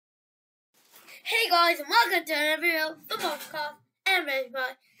Hey guys, and welcome to another video for podcast and Raspberry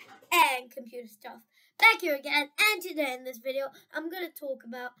Pi and computer stuff. Back here again, and today in this video, I'm going to talk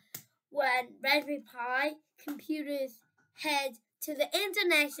about when Raspberry Pi computers head to the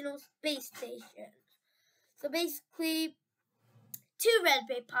International Space Station. So basically, two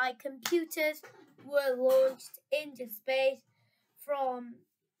Raspberry Pi computers were launched into space from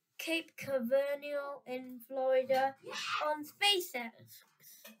Cape Canaveral in Florida on SpaceX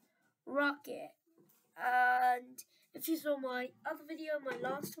rocket. And if you saw my other video, my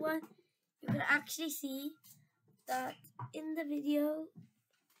last one, you can actually see that in the video,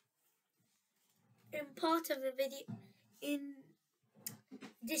 in part of the video, in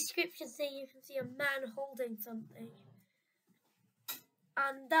description thing, you can see a man holding something,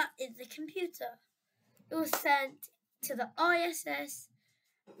 and that is the computer. It was sent to the ISS,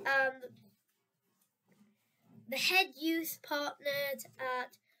 and the head use partnered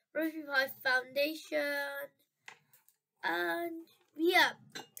at Raspberry Pi Foundation, and yeah,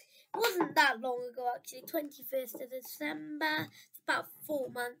 it wasn't that long ago actually, 21st of December, it's about 4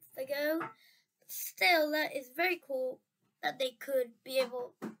 months ago. Still, that is very cool that they could be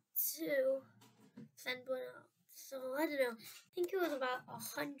able to send one out. So, I don't know, I think it was about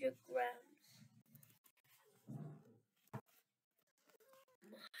 100 grams.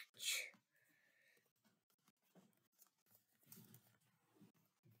 Much.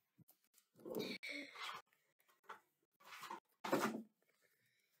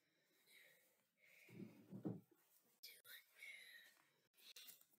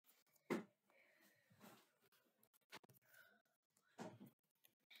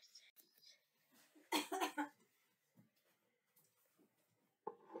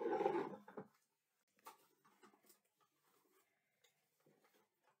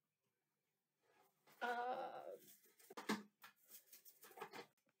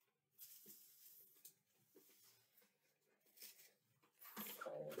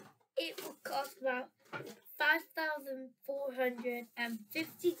 It will cost about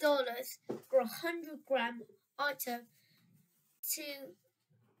 $5,450 for a 100-gram item to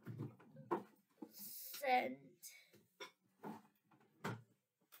send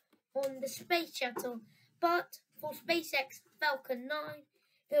on the space shuttle. But for SpaceX Falcon 9,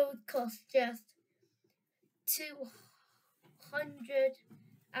 it would cost just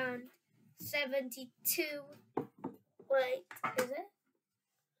 $272. Wait, is it?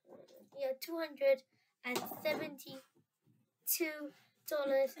 Yeah, $272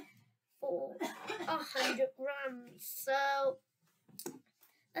 for 100 grams. So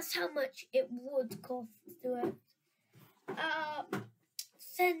that's how much it would cost to it.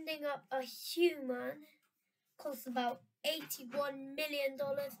 Sending up a human costs about $81 million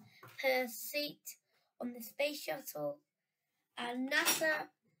per seat on the space shuttle, and NASA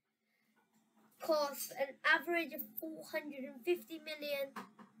costs an average of $450 million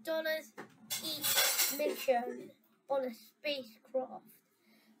each mission on a spacecraft.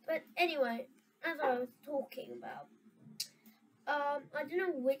 But anyway, as I was talking about, I don't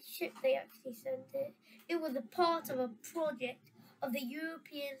know which ship they actually sent it. It was a part of a project of the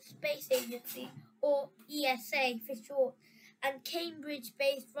European Space Agency, or ESA for short, and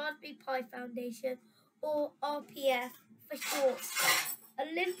Cambridge-based Raspberry Pi Foundation, or RPF for short.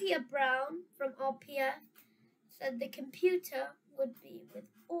 Olympia Brown from RPF said the computer would be with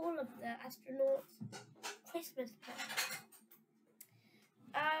all of the astronauts' Christmas presents.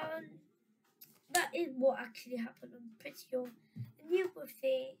 And that is what actually happened, I'm pretty sure.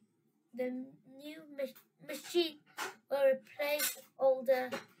 The new machine will replace older,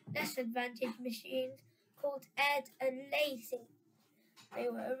 less advantaged machines called Ed and Lacey. They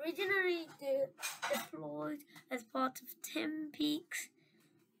were originally deployed as part of Tim Peake's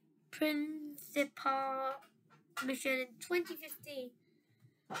Principal mission in 2015.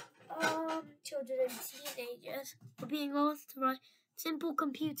 Children and teenagers were being asked to write simple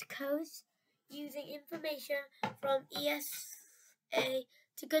computer codes using information from ESA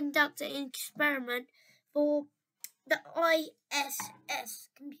to conduct an experiment for the ISS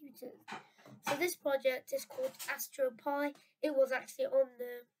computers. So this project is called Astro Pi. It was actually on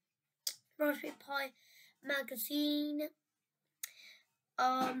the Raspberry Pi magazine.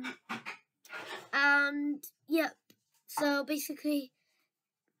 And yeah, so basically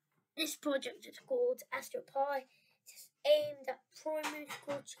this project is called Astro Pi. It's aimed at primary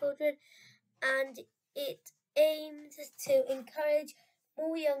school children, and it aims to encourage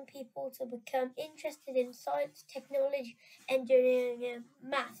more young people to become interested in science, technology, engineering, and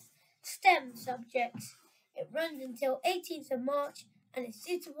math, STEM subjects. It runs until 18th of March and is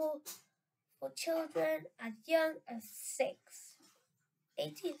suitable for children as young as 6.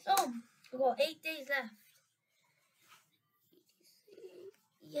 18th on. We've got 8 days left.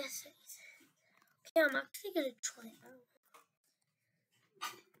 Yes, 8. Okay, I'm actually going to try it out.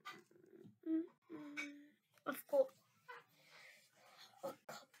 I've got a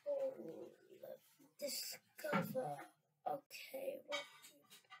couple of discover. Okay, what?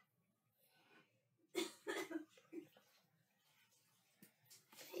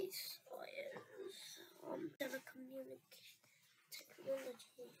 Science. Telecommunication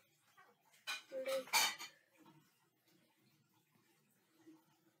technology.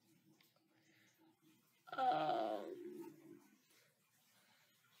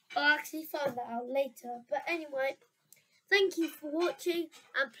 I'll actually find that out later. But anyway, thank you for watching,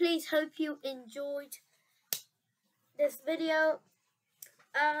 and please hope you enjoyed this video,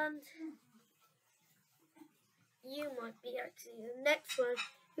 and you might be actually the next one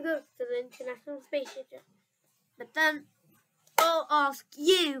who goes to the International Space Station. But then I'll ask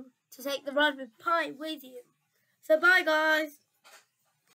you to take the Raspberry Pi with you. So bye guys!